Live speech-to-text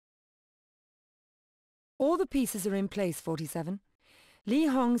All the pieces are in place, 47. Li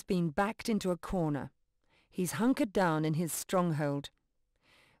Hong's been backed into a corner. He's hunkered down in his stronghold.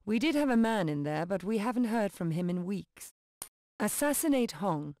 We did have a man in there, but we haven't heard from him in weeks. Assassinate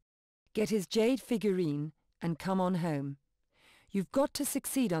Hong, get his jade figurine, and come on home. You've got to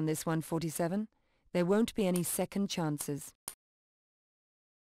succeed on this one, 47. There won't be any second chances.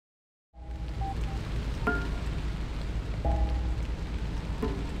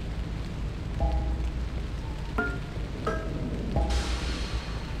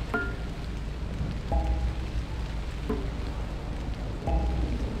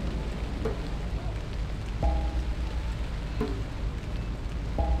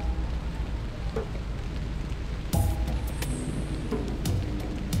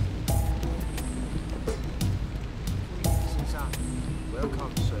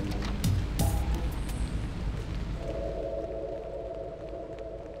 Welcome, sir.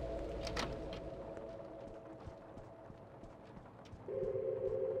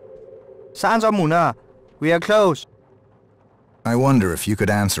 We are close. I wonder if you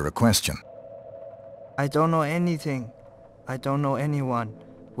could answer a question. I don't know anything. I don't know anyone.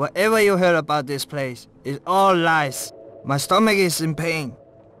 Whatever you heard about this place is all lies. My stomach is in pain,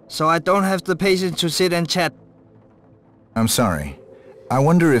 so I don't have the patience to sit and chat. I'm sorry. I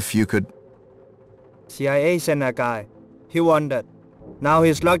wonder if you could... CIA sent a guy. He wandered. Now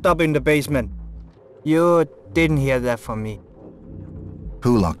he's locked up in the basement. You didn't hear that from me.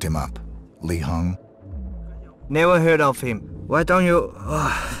 Who locked him up? Li Hong? Never heard of him. Why don't you...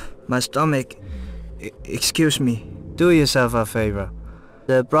 Oh, my stomach. Excuse me. Do yourself a favor.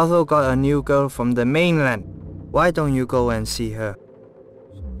 The brothel got a new girl from the mainland. Why don't you go and see her?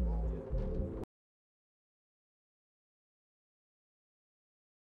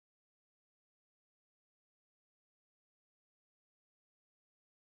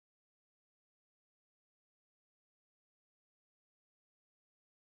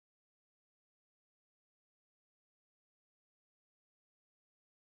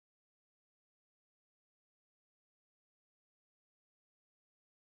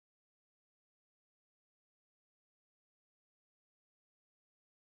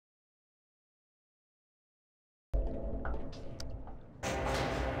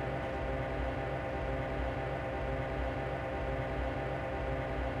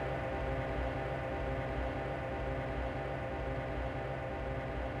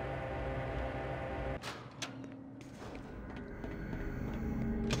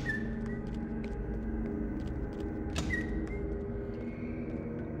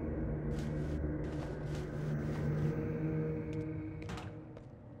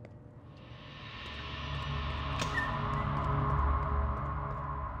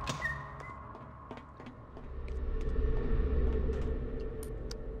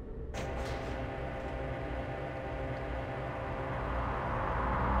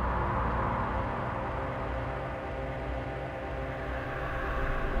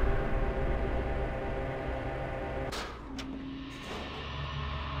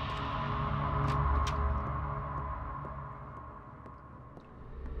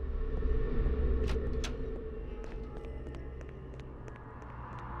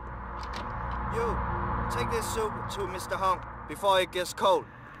 You, take this soup to Mr. Hong before it gets cold.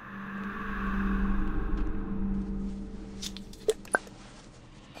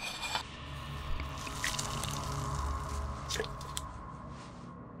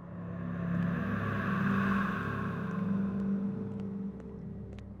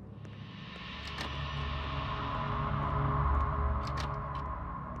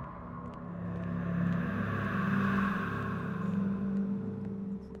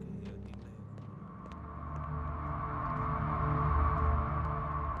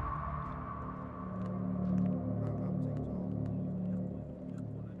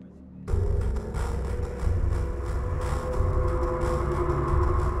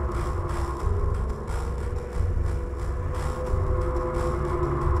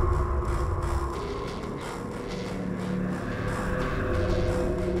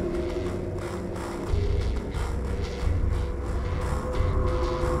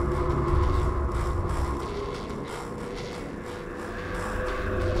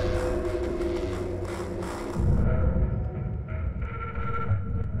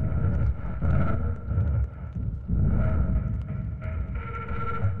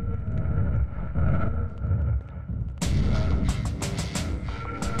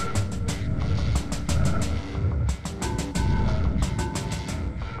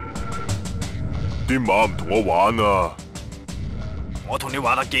啲馬唔同我玩啊！我同你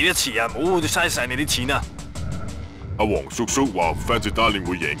玩咗幾多次啊，唔好嘥晒你啲錢啊！阿黃叔叔話 Fancy Darling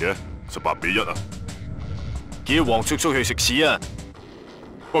會贏嘅，18-1啊！叫黃叔叔去食屎啊！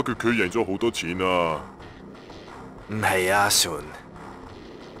不過佢贏咗好多錢啊！唔係啊，純，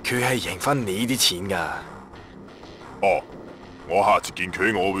佢係贏返你啲錢㗎。哦，我下次見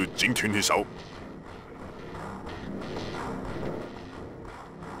佢，我會整斷佢手。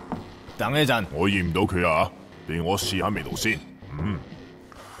等一陣，我驗唔到佢啊！俾我試下味道先。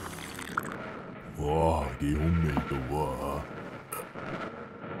哇，幾好味道啊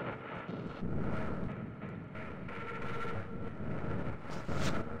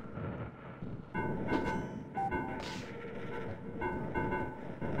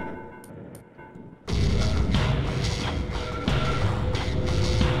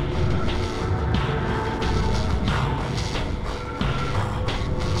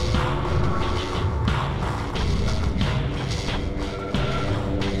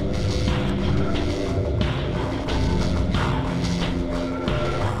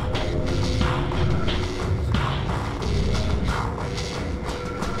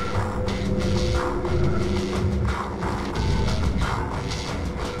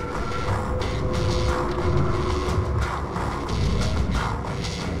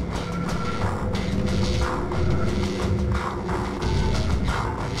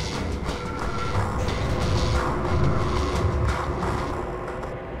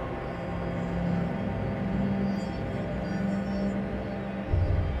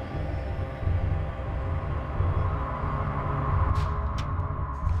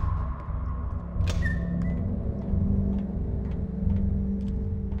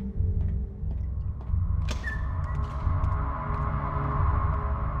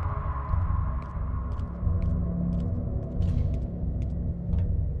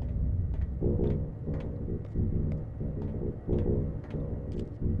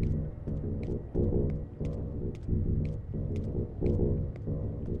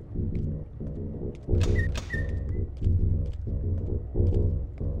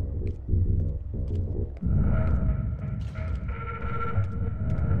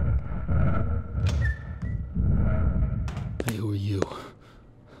！Hey, who are you?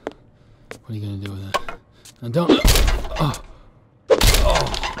 What are you gonna do with that? Now don't. Oh. Oh.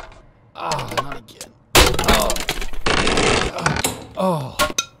 Oh, not again. Oh. Oh.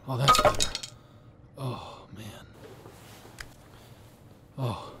 Oh, that's better. Oh, man.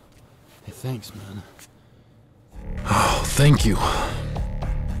 Oh. Hey, thanks, man. Oh, thank you.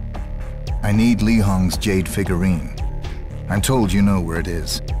 I need Li Hong's jade figurine. I'm told you know where it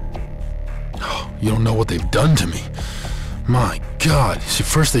is. Oh, you don't know what they've done to me. My God. See,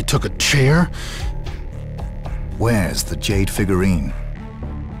 first they took a chair. Where's the jade figurine?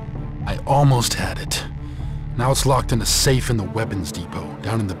 I almost had it. Now it's locked in a safe in the weapons depot,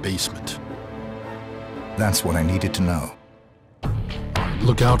 down in the basement. That's what I needed to know.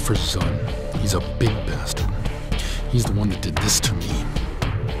 Look out for Zun. He's a big bastard. He's the one that did this to me.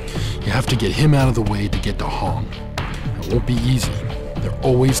 You have to get him out of the way to get to Hong. It won't be easy. They're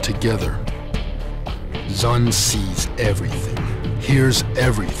always together. Zun sees everything, hears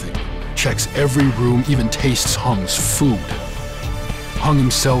everything, checks every room, even tastes Hong's food. Hong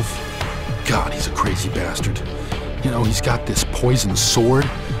himself, God, he's a crazy bastard. You know, he's got this poison sword.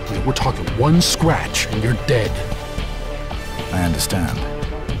 I mean, we're talking one scratch and you're dead. I understand.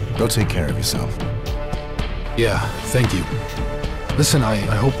 Go take care of yourself. Yeah, thank you. Listen, I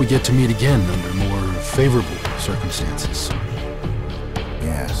hope we get to meet again under more favorable circumstances.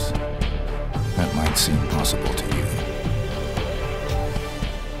 Yes. That might seem possible to you.